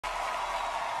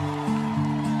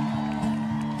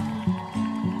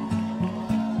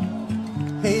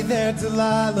Hey there,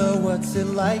 Delilah, what's it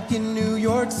like in New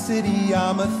York City?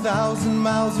 I'm 1,000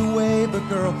 miles away, but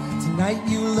girl, tonight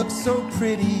you look so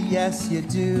pretty, yes you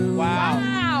do.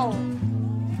 Wow.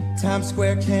 Times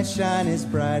Square can't shine as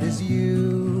bright as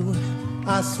you,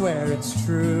 I swear it's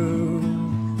true.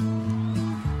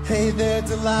 Hey there,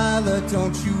 Delilah,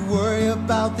 don't you worry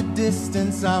about the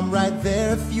distance. I'm right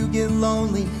there if you get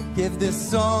lonely. Give this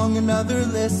song another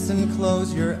listen,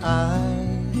 close your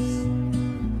eyes.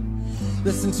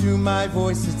 Listen to my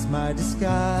voice, it's my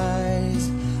disguise.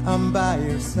 I'm by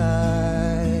your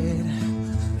side.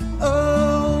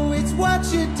 Oh, it's what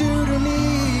you do to me.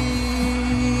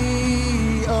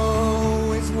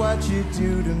 Oh, it's what you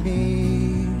do to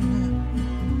me.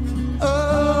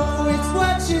 Oh, it's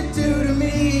what you do to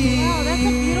me. Wow, that's a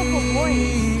beautiful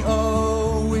voice.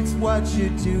 Oh, it's what you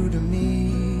do to me.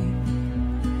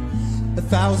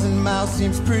 1,000 miles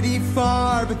seems pretty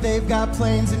far, but they've got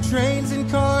planes and trains and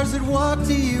cars that walk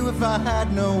to you if I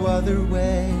had no other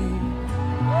way.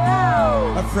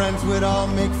 Our friends would all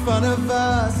make fun of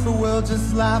us, but we'll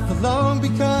just laugh along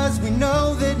because we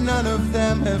know that none of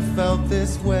them have felt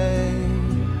this way.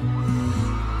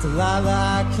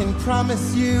 Delilah, I can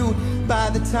promise you, by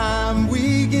the time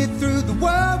we get through, the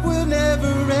world will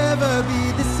never ever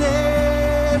be the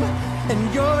same,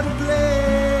 and you're to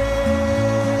blame.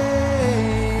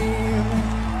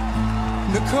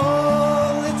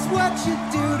 Nicole, it's what you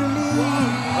do to me.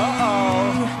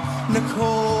 Uh-oh.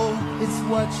 Nicole, it's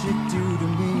what you do to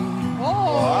me.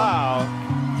 Oh. Wow.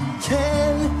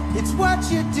 Ken, it's what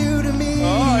you do to me.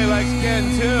 Oh, he likes Ken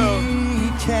too.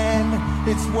 Ken,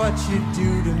 it's what you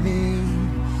do to me.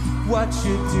 What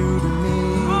you do to me.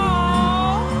 Oh.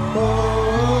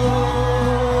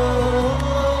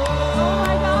 Oh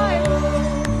my God.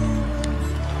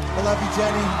 I love you,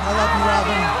 Jenny. I love you,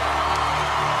 Robin.